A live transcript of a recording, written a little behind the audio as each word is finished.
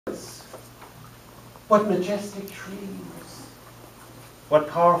What majestic trees, what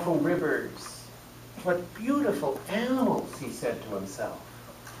powerful rivers, what beautiful animals, he said to himself.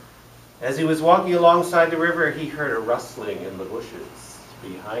 As he was walking alongside the river, he heard a rustling in the bushes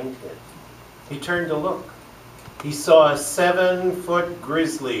behind him. He turned to look. He saw a 7-foot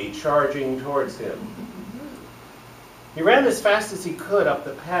grizzly charging towards him. He ran as fast as he could up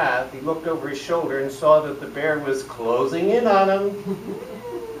the path. He looked over his shoulder and saw that the bear was closing in on him.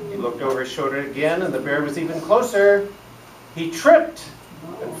 He looked over his shoulder again, and the bear was even closer. He tripped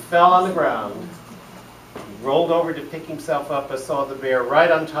and fell on the ground. He rolled over to pick himself up and saw the bear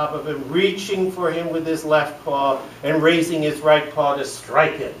right on top of him, reaching for him with his left paw and raising his right paw to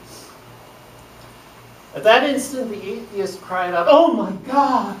strike him. At that instant, the atheist cried out, "Oh my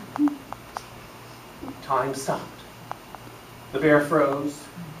God!" Time stopped. The bear froze.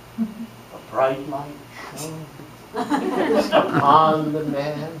 A bright light shone upon the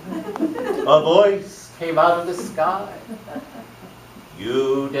man. A voice came out of the sky.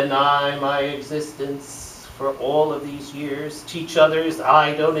 "You deny my existence for all of these years, teach others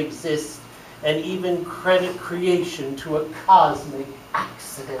I don't exist, and even credit creation to a cosmic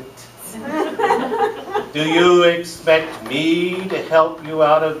accident. Do you expect me to help you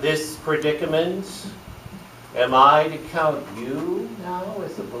out of this predicament? Am I to count you now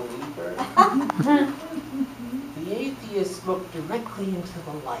as a believer?" The atheist looked directly into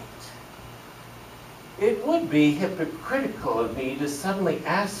the light. "It would be hypocritical of me to suddenly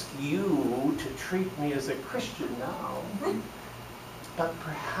ask you to treat me as a Christian now, but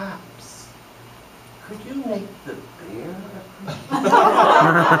perhaps could you make the bear a Christian?"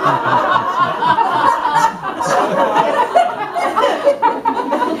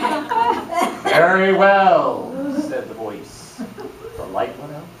 "Very well," said the voice. The light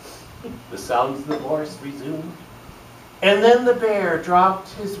went out. The sounds of the voice resumed. And then the bear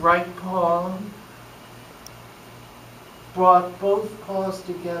dropped his right paw, brought both paws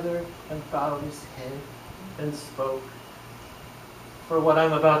together and bowed his head and spoke, "For what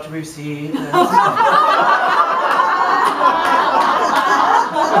I'm about to receive." You're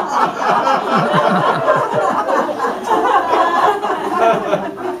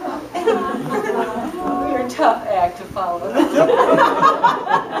a tough act to follow.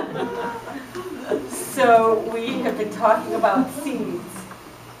 So we have been talking about seeds.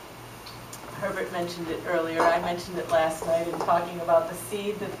 Herbert mentioned it earlier. I mentioned it last night in talking about the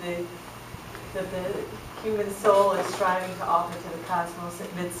seed that the human soul is striving to offer to the cosmos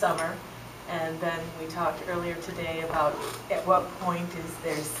at midsummer. And then we talked earlier today about at what point is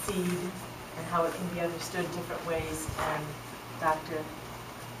there seed and how it can be understood different ways. And Dr.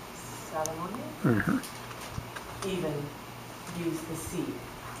 Salomon even used the seed.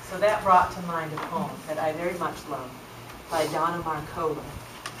 So that brought to mind a poem that I very much love by Donna Marcola.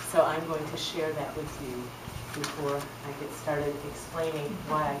 So I'm going to share that with you before I get started explaining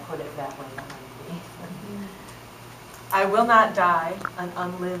why I put it that way behind me. "I will not die an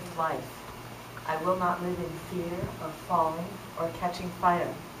unlived life. I will not live in fear of falling or catching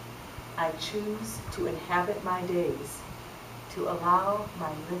fire. I choose to inhabit my days, to allow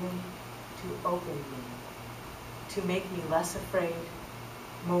my living to open me, to make me less afraid,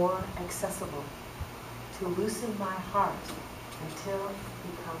 more accessible, to loosen my heart until it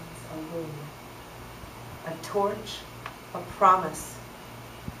becomes a wing, a torch, a promise.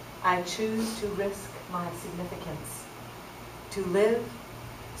 I choose to risk my significance, to live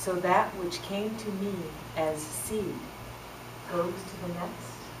so that which came to me as seed goes to the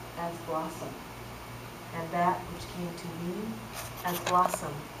next as blossom, and that which came to me as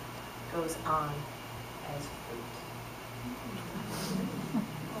blossom goes on as fruit."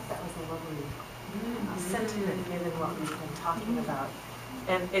 That was a lovely sentiment given what we've been talking about.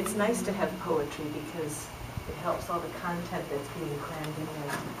 And it's nice to have poetry because it helps all the content that's being crammed in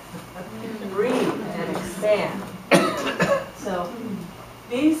there breathe and expand. So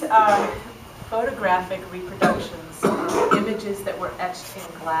these are photographic reproductions of images that were etched in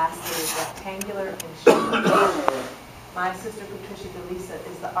glass that is rectangular in shape. My sister Patricia DeLisa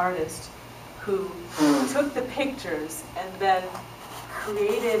is the artist who took the pictures and then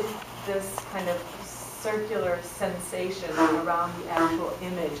created this kind of circular sensation around the actual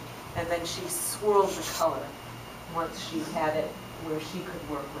image, and then she swirled the color once she had it where she could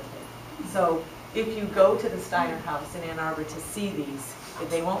work with it. So if you go to the Steiner House in Ann Arbor to see these,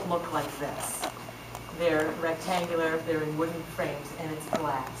 they won't look like this. They're rectangular, they're in wooden frames, and it's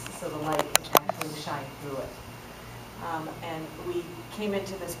glass, so the light can actually shine through it. And we came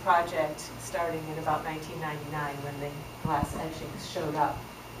into this project starting in about 1999 when the glass etchings showed up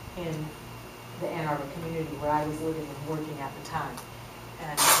in the Ann Arbor community where I was living and working at the time.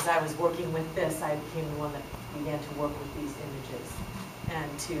 And as I was working with this, I became the one that began to work with these images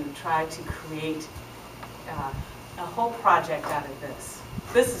and to try to create a whole project out of this.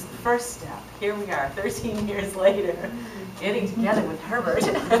 This is the first step. Here we are, 13 years later, getting together with Herbert.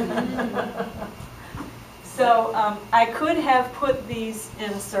 So I could have put these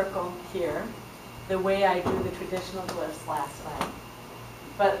in a circle here, the way I drew the traditional glyphs last night.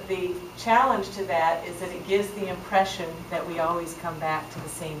 But the challenge to that is that it gives the impression that we always come back to the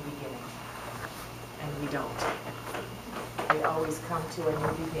same beginning. And we don't. We always come to a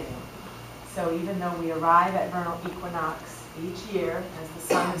new beginning. So even though we arrive at vernal equinox each year as the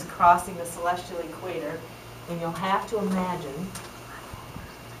sun is crossing the celestial equator, and you'll have to imagine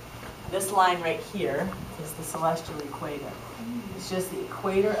this line right here is the celestial equator. It's just the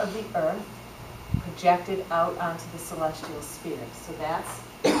equator of the Earth projected out onto the celestial sphere. So that's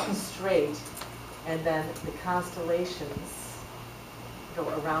straight, and then the constellations go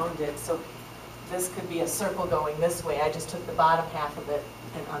around it. So this could be a circle going this way. I just took the bottom half of it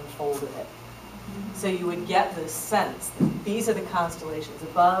and unfolded it. So you would get this sense that these are the constellations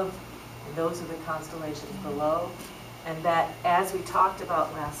above, and those are the constellations below, and that, as we talked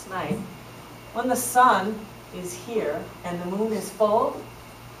about last night, when the sun is here and the moon is full,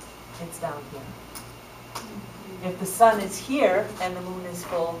 it's down here. If the sun is here and the moon is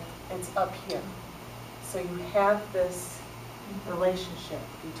full, it's up here. So you have this relationship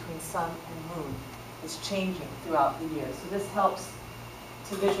between sun and moon. It's changing throughout the year. So this helps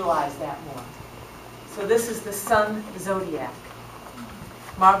to visualize that more. So this is the sun zodiac.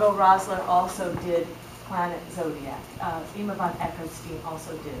 Margot Rosler also did planet zodiac. Ima von Eckertstein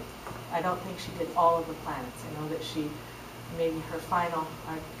also did. I don't think she did all of the planets. I know that she, maybe her final,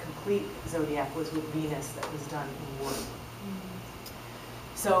 complete zodiac was with Venus that was done in wood.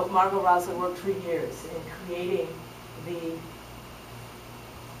 So Margot Rosler worked for years in creating the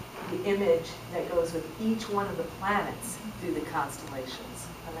image that goes with each one of the planets through the constellations.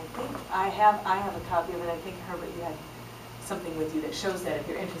 And I think I have a copy of it. I think, Herbert, you had something with you that shows that if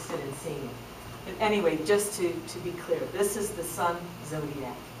you're interested in seeing it. But anyway, just to be clear, this is the sun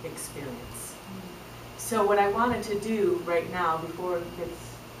zodiac experience. So what I wanted to do right now, before it gets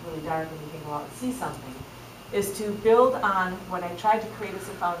really dark and we can go out and see something, is to build on what I tried to create as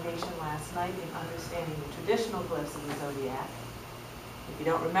a foundation last night in understanding the traditional glyphs of the zodiac. If you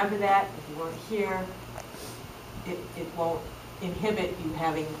don't remember that, if you weren't here, it won't inhibit you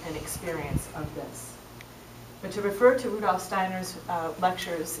having an experience of this. But to refer to Rudolf Steiner's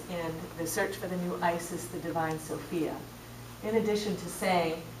lectures in The Search for the New Isis, the Divine Sophia, in addition to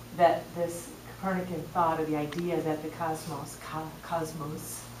saying that this Copernican thought, or the idea that the cosmos,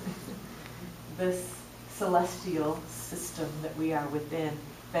 this celestial system that we are within,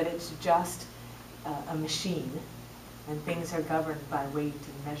 that it's just a machine, and things are governed by weight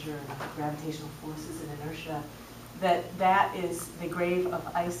and measure and gravitational forces and inertia, that is the grave of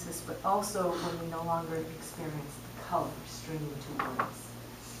Isis, but also when we no longer experience the color streaming toward us.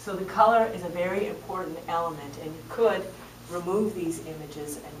 So the color is a very important element, and you could remove these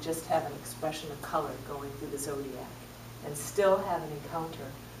images and just have an expression of color going through the zodiac and still have an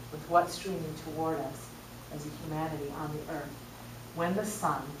encounter with what's streaming toward us as a humanity on the earth when the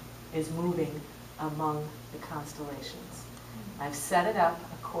sun is moving among the constellations. I've set it up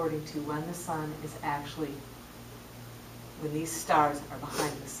according to when the sun is actually, when these stars are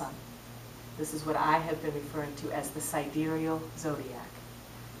behind the sun. This is what I have been referring to as the sidereal zodiac.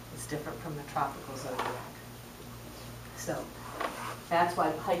 It's different from the tropical zodiac. So that's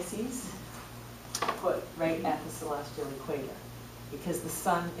why Pisces put right at the celestial equator, because the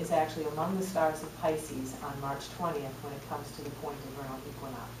sun is actually among the stars of Pisces on March 20th when it comes to the point of vernal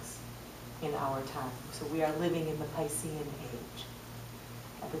equinox in our time. So we are living in the Piscean age.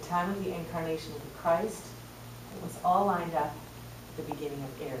 At the time of the incarnation of the Christ, it was all lined up at the beginning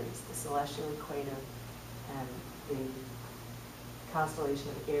of Aries, the celestial equator, and the constellation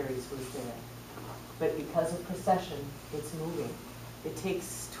of Aries was there. But because of precession, it's moving. It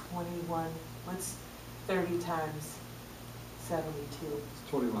takes 21, what's 30 times 72? It's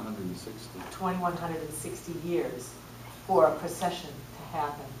 2160. 2160 years for a precession to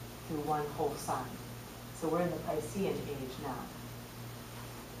happen through one whole sign. So we're in the Piscean age now.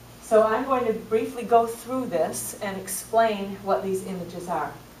 So I'm going to briefly go through this and explain what these images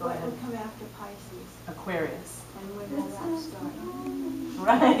are. Go ahead. What would come after Pisces? Aquarius. And when will that start?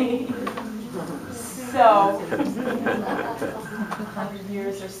 Right. So, 100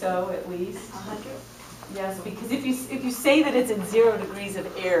 years or so at least. 100? Yes, because if you say that it's in 0 degrees of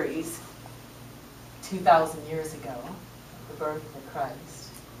Aries, 2,000 years ago, the birth of the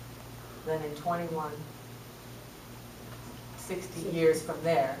Christ, then in 2160 60 years from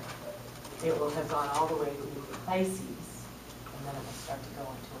there, it will have gone all the way to Pisces, and then it will start to go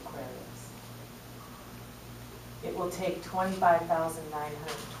into Aquarius. It will take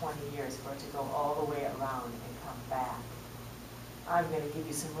 25,920 years for it to go all the way around and come back. I'm going to give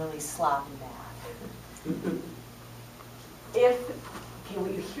you some really sloppy math.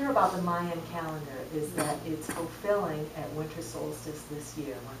 What you hear about the Mayan calendar is that it's fulfilling at winter solstice this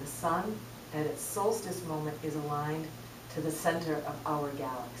year, when the sun at its solstice moment is aligned to the center of our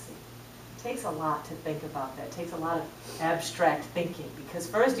galaxy. It takes a lot to think about that. It takes a lot of abstract thinking, because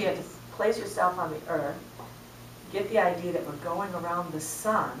first you have to place yourself on the Earth, get the idea that we're going around the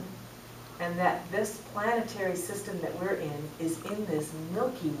sun, and that this planetary system that we're in is in this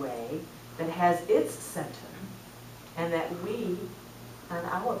Milky Way that has its center, and that we, on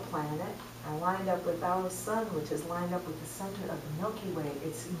our planet, are lined up with our sun, which is lined up with the center of the Milky Way.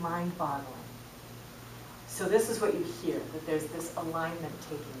 It's mind-boggling. So this is what you hear, that there's this alignment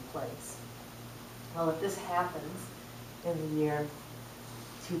taking place. Well, if this happens in the year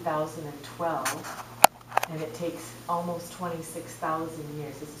 2012, and it takes almost 26,000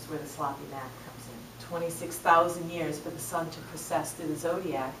 years, this is where the sloppy math comes in, 26,000 years for the sun to process through the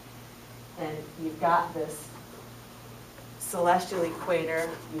zodiac, and you've got this celestial equator,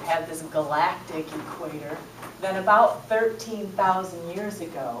 you have this galactic equator, then about 13,000 years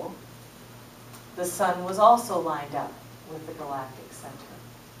ago, the sun was also lined up with the galactic center.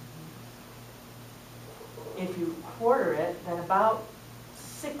 If you quarter it, then about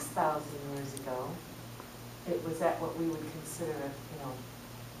 6,000 years ago, it was at what we would consider,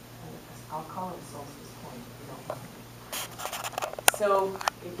 I'll call it a solstice point, if you don't mind. So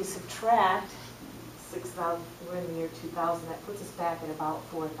if you subtract 6,000, we're in the year 2000, that puts us back at about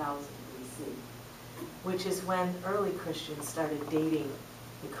 4,000 BC, which is when early Christians started dating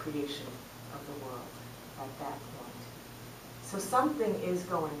the creation of the world at that point. So something is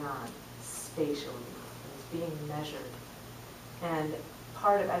going on spatially, it's being measured. And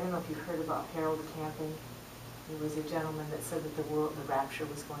part of, I don't know if you've heard about Harold Camping. He was a gentleman that said that the rapture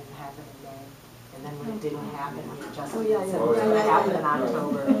was going to happen in May. And then when it didn't happen, he just said it was going to happen in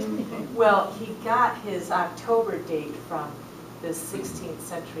October. Well, he got his October date from this 16th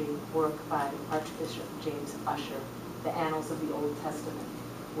century work by Archbishop James Ussher, The Annals of the Old Testament,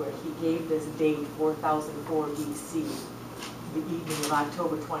 where he gave this date, 4004 BC, the evening of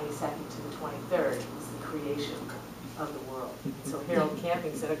October 22nd to the 23rd, was the creation of the world. So Harold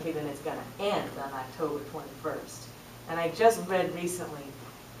Camping said, okay, then it's going to end on October 21st. And I just read recently,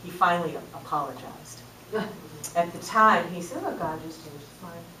 he finally apologized. At the time, he said, oh, God just changed his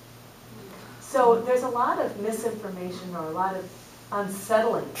mind. So there's a lot of misinformation or a lot of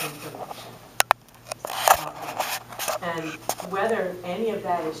unsettling information out there. And whether any of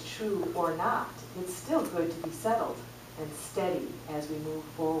that is true or not, it's still good to be settled and steady as we move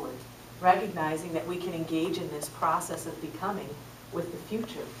forward, recognizing that we can engage in this process of becoming with the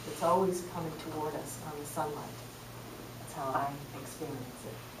future. It's always coming toward us on the sunlight. That's how I experience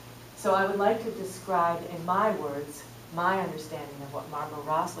it. So I would like to describe, in my words, my understanding of what Margot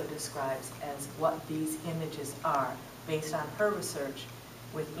Rossler describes as what these images are, based on her research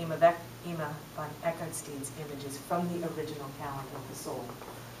with Ima von Eckartstein's images from the original calendar of the soul.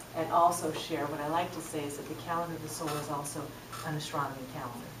 And also share, what I like to say is that the calendar of the soul is also an astronomy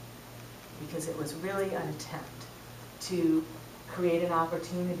calendar, because it was really an attempt to create an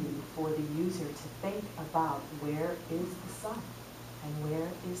opportunity for the user to think about where is the sun and where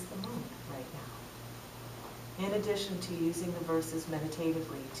is the moon right now. In addition to using the verses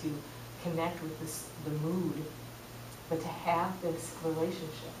meditatively to connect with the mood, but to have this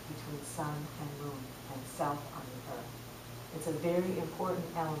relationship between sun and moon and self on the earth. It's a very important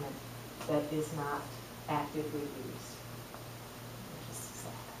element that is not actively used.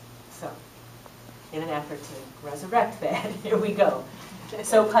 So, in an effort to resurrect that, here we go.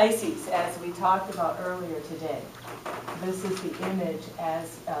 So Pisces, as we talked about earlier today, this is the image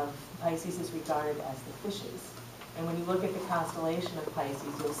as of Pisces is regarded as the fishes. And when you look at the constellation of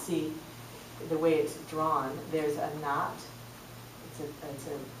Pisces, you'll see the way it's drawn. There's a knot. It's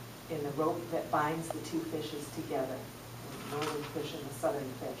in the rope that binds the two fishes together, the northern fish and the southern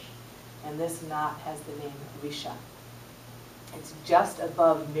fish. And this knot has the name Risha. It's just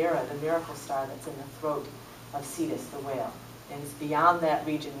above Mira, the miracle star that's in the throat of Cetus, the whale. And it's beyond that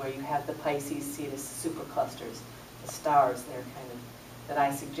region where you have the Pisces Cetus superclusters, the stars there kind of, that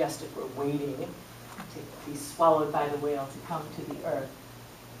I suggested were waiting to be swallowed by the whale to come to the earth.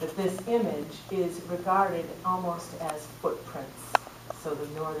 But this image is regarded almost as footprints. So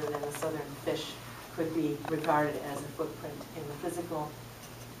the northern and the southern fish could be regarded as a footprint in the physical,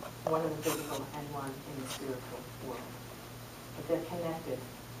 one in the physical and one in the spiritual world. but they're connected.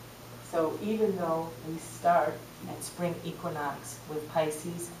 So even though we start at spring equinox with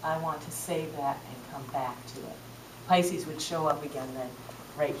Pisces, I want to save that and come back to it. Pisces would show up again then,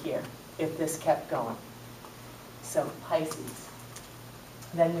 right here, if this kept going. So Pisces.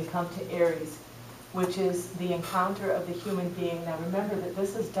 Then we come to Aries, which is the encounter of the human being. Now remember that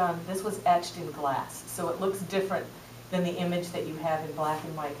this was etched in glass, so it looks different than the image that you have in black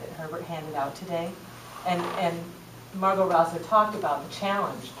and white that Herbert handed out today. And Margot Rosler talked about the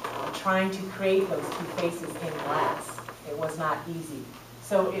challenge of trying to create those two faces in glass. It was not easy.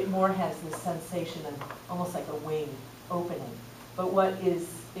 So it more has this sensation of almost like a wing opening. But what is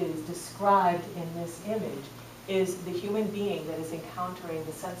described in this image is the human being that is encountering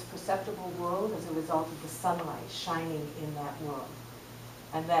the sense-perceptible world as a result of the sunlight shining in that world.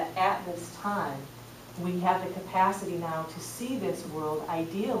 And that at this time, we have the capacity now to see this world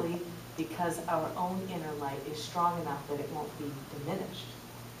ideally because our own inner light is strong enough that it won't be diminished.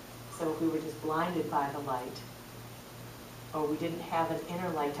 So if we were just blinded by the light, or we didn't have an inner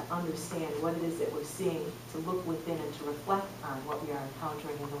light to understand what it is that we're seeing, to look within and to reflect on what we are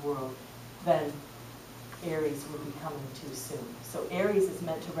encountering in the world, then Aries would be coming too soon. So Aries is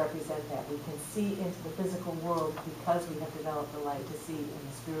meant to represent that. We can see into the physical world because we have developed the light to see in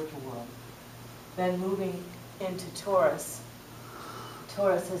the spiritual world. Then moving into Taurus.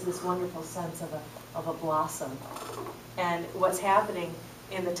 Taurus has this wonderful sense of a blossom. And what's happening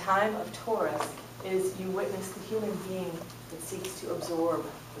in the time of Taurus is you witness the human being that seeks to absorb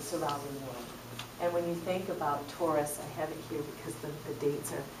the surrounding world. And when you think about Taurus, I have it here because the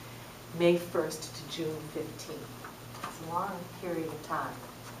dates are May 1st to June 15th. It's a long period of time.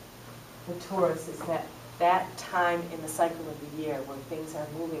 The Taurus is that time in the cycle of the year where things are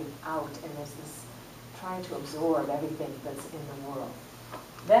moving out and there's this trying to absorb everything that's in the world.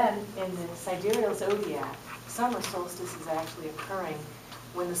 Then in the sidereal zodiac, summer solstice is actually occurring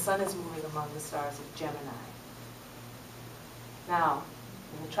when the sun is moving among the stars of Gemini. Now,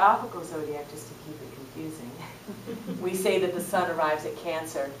 in the tropical zodiac, just to keep it confusing, we say that the sun arrives at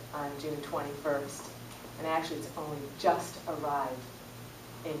Cancer on June 21st, and actually it's only just arrived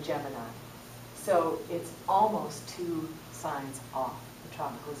in Gemini. So it's almost 2 signs off the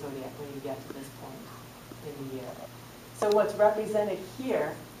tropical zodiac when you get to this point in the year. So what's represented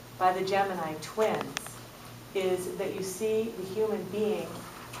here by the Gemini twins is that you see the human being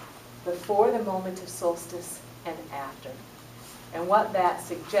before the moment of solstice and after. And what that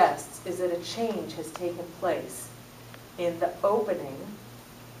suggests is that a change has taken place in the opening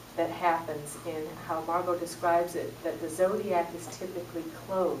that happens in how Margot describes it, that the zodiac is typically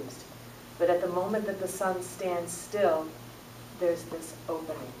closed. But at the moment that the sun stands still, there's this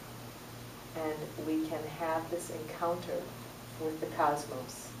opening. And we can have this encounter with the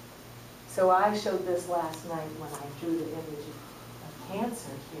cosmos. So I showed this last night when I drew the image of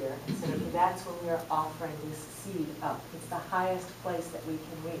Cancer here and said, okay, that's when we are offering this seed up. It's the highest place that we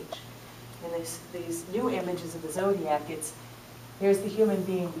can reach. And these new images of the zodiac, here's the human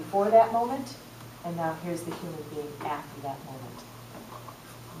being before that moment, and now here's the human being after that moment.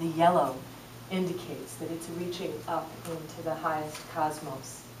 The yellow indicates that it's reaching up into the highest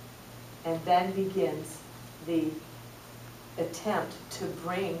cosmos. And then begins the attempt to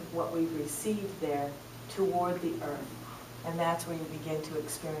bring what we've received there toward the earth. And that's where you begin to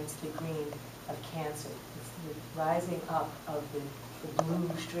experience the green of Cancer. It's the rising up of the blue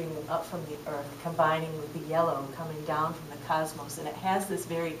streaming up from the earth, combining with the yellow coming down from the cosmos. And it has this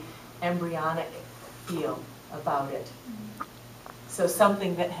very embryonic feel about it. So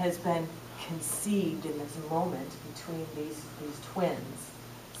something that has been conceived in this moment between these twins,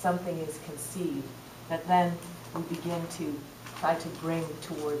 something is conceived that then we begin to try to bring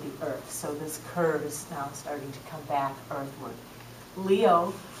toward the earth. So this curve is now starting to come back earthward.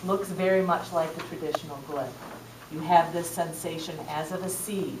 Leo looks very much like the traditional glyph. You have this sensation as of a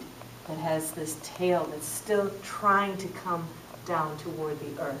seed that has this tail that's still trying to come down toward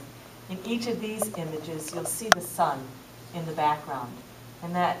the earth. In each of these images, you'll see the sun in the background,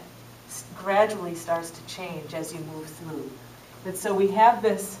 and that gradually starts to change as you move through. But so we have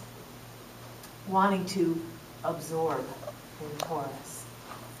this wanting to absorb in Taurus.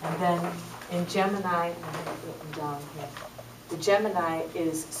 And then in Gemini, I have it written down here, the Gemini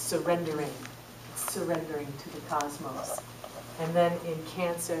is surrendering. It's surrendering to the cosmos. And then in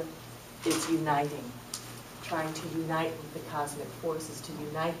Cancer, it's uniting, trying to unite with the cosmic forces, to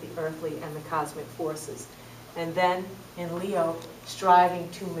unite the earthly and the cosmic forces. And then in Leo, striving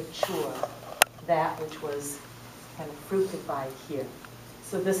to mature that which was kind of fructified here.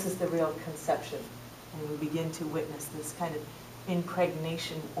 So this is the real conception. And we begin to witness this kind of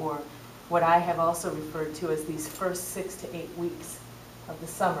impregnation or what I have also referred to as these first 6 to 8 weeks of the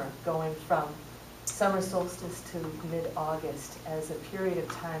summer, going from summer solstice to mid-August, as a period of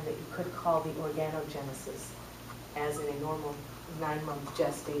time that you could call the organogenesis, as in a normal 9-month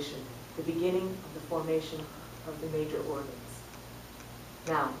gestation, the beginning of the formation of the major organs.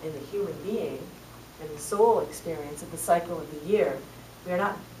 Now, in the human being, in the soul experience of the cycle of the year, we are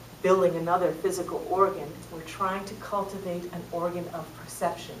not building another physical organ, we're trying to cultivate an organ of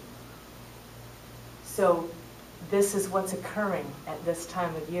perception. So this is what's occurring at this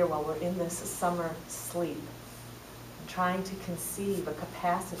time of year while we're in this summer sleep. Trying to conceive a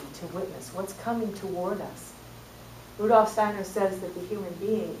capacity to witness what's coming toward us. Rudolf Steiner says that the human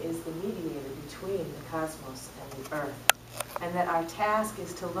being is the mediator between the cosmos and the earth, and that our task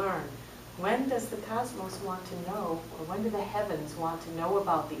is to learn, when does the cosmos want to know, or when do the heavens want to know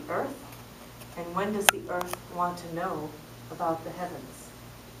about the earth, and when does the earth want to know about the heavens?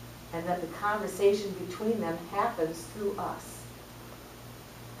 And that the conversation between them happens through us.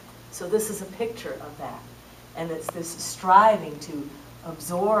 So this is a picture of that. And it's this striving to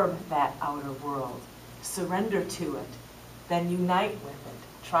absorb that outer world, surrender to it, then unite with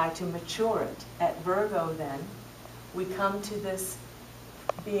it, try to mature it. At Virgo, then, we come to this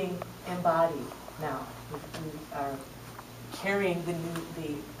being embodied now. We are carrying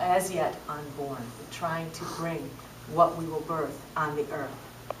the as yet unborn, trying to bring what we will birth on the earth.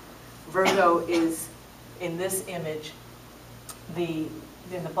 Virgo is, in this image,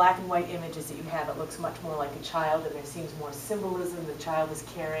 in the black and white images that you have, it looks much more like a child, and there seems more symbolism. The child is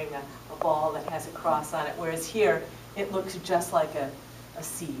carrying a ball that has a cross on it, whereas here, it looks just like a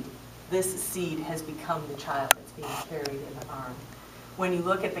seed. This seed has become the child that's being carried in the arm. When you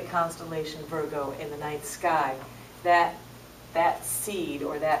look at the constellation Virgo in the night sky, that seed,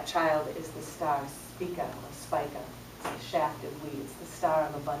 or that child, is the star Spica, or Spica. It's a shafted weed. It's the star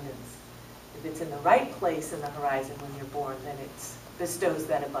of abundance. If it's in the right place in the horizon when you're born, then it bestows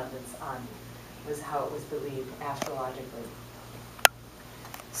that abundance on you, was how it was believed astrologically.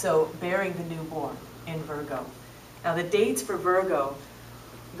 So, bearing the newborn in Virgo. Now, the dates for Virgo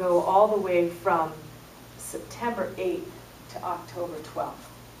go all the way from September 8th to October 12th.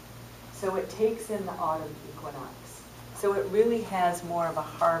 So it takes in the autumn equinox. So it really has more of a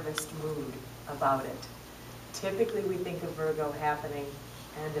harvest mood about it. Typically, we think of Virgo happening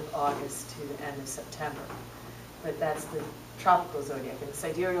end of August to the end of September. But that's the tropical zodiac. In the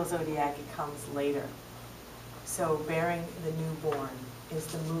sidereal zodiac, it comes later. So bearing the newborn is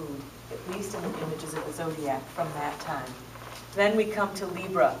the mood, at least in the images of the zodiac from that time. Then we come to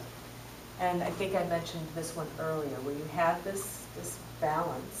Libra. And I think I mentioned this one earlier, where you have this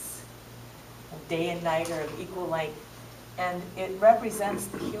balance of day and night are of equal length. And it represents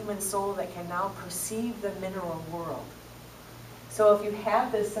the human soul that can now perceive the mineral world. So if you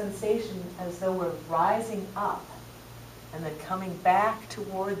have this sensation as though we're rising up and then coming back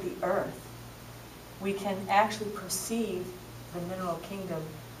toward the earth, we can actually perceive the mineral kingdom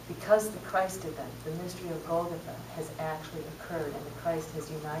because the Christ event, the mystery of Golgotha, has actually occurred, and the Christ has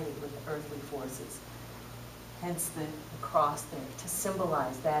united with the earthly forces. Hence the cross there, to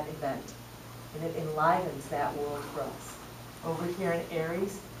symbolize that event. And it enlivens that world for us. Over here in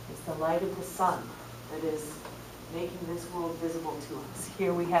Aries, it's the light of the sun that is making this world visible to us.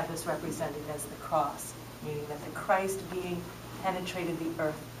 Here we have this represented as the cross, meaning that the Christ being penetrated the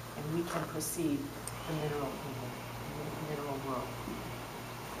earth, and we can perceive the mineral kingdom, the mineral world.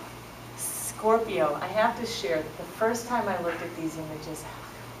 Scorpio, I have to share that the first time I looked at these images,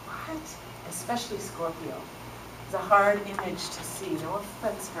 what? Especially Scorpio. It's a hard image to see. No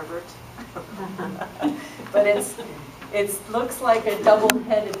offense, Herbert. But it looks like a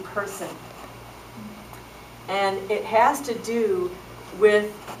double-headed person. And it has to do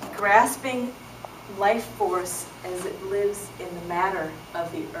with grasping life force as it lives in the matter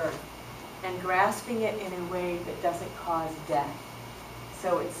of the earth, and grasping it in a way that doesn't cause death.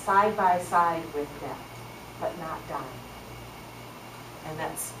 So it's side by side with death, but not dying. And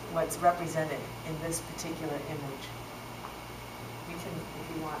that's what's represented in this particular image. You can,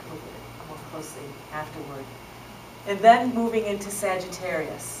 if you want, look at it more closely afterward. And then moving into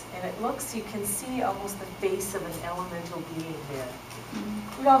Sagittarius. And it looks, you can see almost the face of an elemental being there.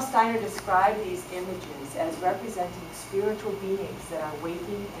 Rudolf Steiner described these images as representing spiritual beings that are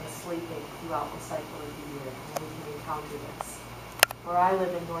waking and sleeping throughout the cycle of the year. And we can encounter this. Where I live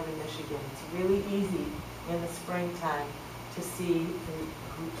in northern Michigan, it's really easy in the springtime to see the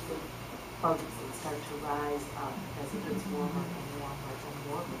groups of bugs that start to rise up as it gets warmer and warmer and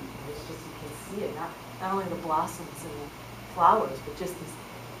warmer. And it's just, you can see it, not only the blossoms and the flowers, but just these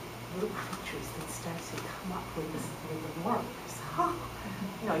little creatures that start to come up with the warmth. So oh,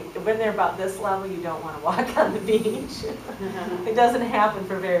 you know, when they're about this level, you don't want to walk on the beach. It doesn't happen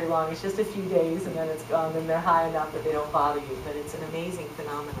for very long. It's just a few days, and then it's gone, and they're high enough that they don't bother you. But it's an amazing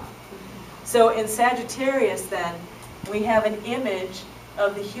phenomenon. So in Sagittarius, then, we have an image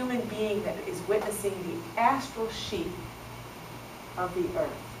of the human being that is witnessing the astral sheet of the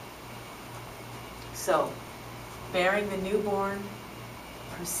earth. So, bearing the newborn,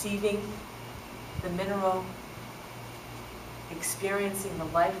 perceiving the mineral, experiencing the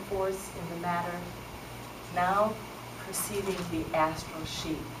life force in the matter, now perceiving the astral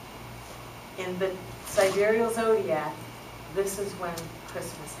sheet. In the sidereal zodiac, this is when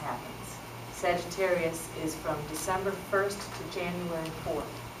Christmas happens. Sagittarius is from December 1st to January 4th.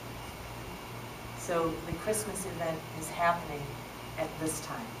 So the Christmas event is happening at this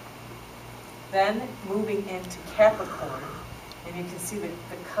time. Then moving into Capricorn, and you can see the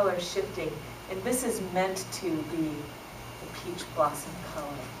color shifting, and this is meant to be the peach blossom color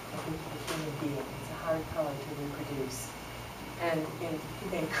of the human being. It's a hard color to reproduce. And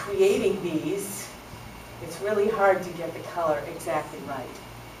in creating these, it's really hard to get the color exactly right.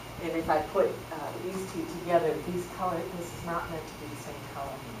 And if I put these two together, these colors, this is not meant to be the same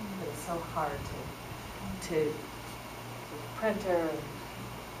color. But it's so hard to with the printer and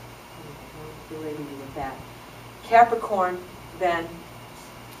the way we do with that. Capricorn, then,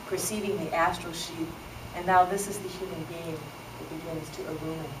 perceiving the astral sheet, and now this is the human being that begins to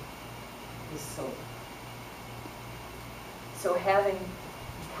illumine his soul. So having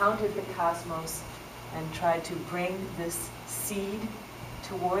encountered the cosmos and tried to bring this seed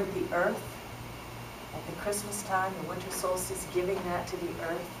toward the earth at the Christmas time, the winter solstice, giving that to the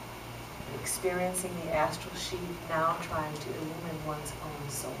earth, experiencing the astral sheet, now trying to illumine one's own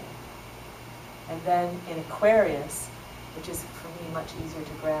soul. And then in Aquarius, which is for me much easier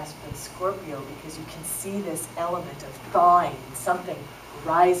to grasp than Scorpio, because you can see this element of thawing, something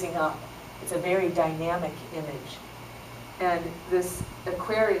rising up. It's a very dynamic image. And this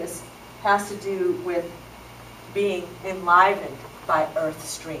Aquarius has to do with being enlivened by earth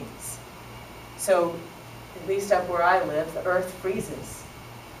streams. So, at least up where I live, the earth freezes.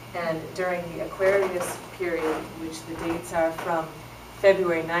 And during the Aquarius period, which the dates are from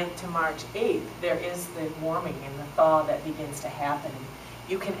February 9th to March 8th, there is the warming and the thaw that begins to happen.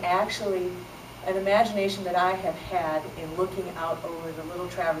 You can actually, an imagination that I have had in looking out over the Little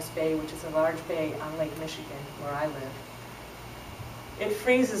Traverse Bay, which is a large bay on Lake Michigan, where I live, it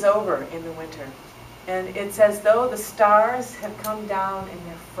freezes over in the winter. And it's as though the stars have come down and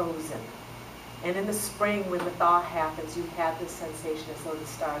they're frozen. And in the spring, when the thaw happens, you have this sensation as though the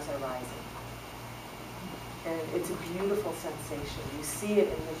stars are rising. And it's a beautiful sensation. You see it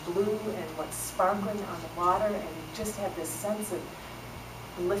in the blue and what's sparkling on the water, and you just have this sense of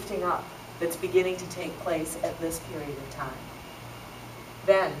lifting up that's beginning to take place at this period of time.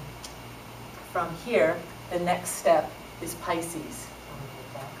 Then, from here, the next step is Pisces. I'm going to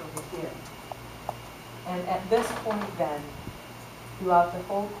get back over here. And at this point then, throughout the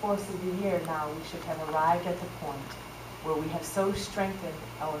whole course of the year now, we should have arrived at the point where we have so strengthened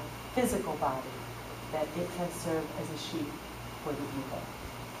our physical body that it can serve as a sheet for the ego.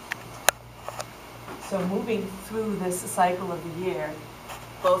 So moving through this cycle of the year,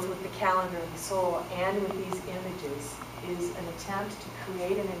 both with the calendar of the soul and with these images, is an attempt to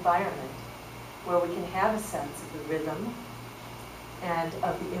create an environment where we can have a sense of the rhythm and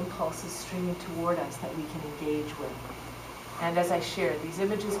of the impulses streaming toward us that we can engage with. And as I shared, these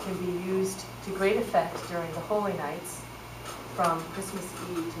images can be used to great effect during the Holy Nights, from Christmas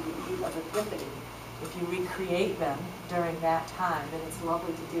Eve to the Eve of Epiphany. If you recreate them during that time, then it's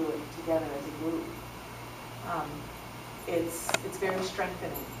lovely to do it together as a group. It's very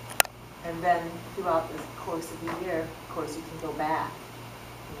strengthening. And then throughout the course of the year, of course, you can go back.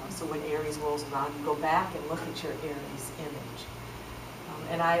 So when Aries rolls around, you go back and look at your Aries image.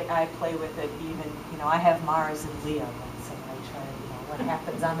 And I play with it even, I have Mars and Leo, and so I try, what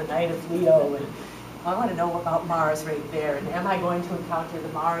happens on the night of Leo, and I want to know about Mars right there, and am I going to encounter the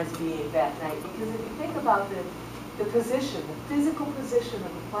Mars being that night? Because if you think about the position, the physical position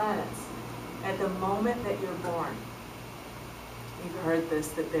of the planets at the moment that you're born, you've heard this,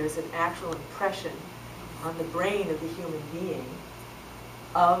 that there's an actual impression on the brain of the human being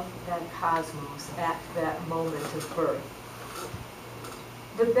of that cosmos at that moment of birth.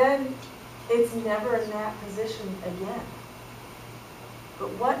 But then it's never in that position again. But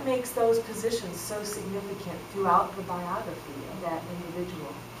what makes those positions so significant throughout the biography of that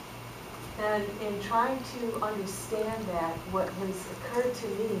individual? And in trying to understand that, what has occurred to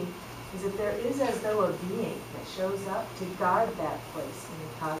me is that there is as though a being that shows up to guard that place in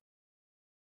the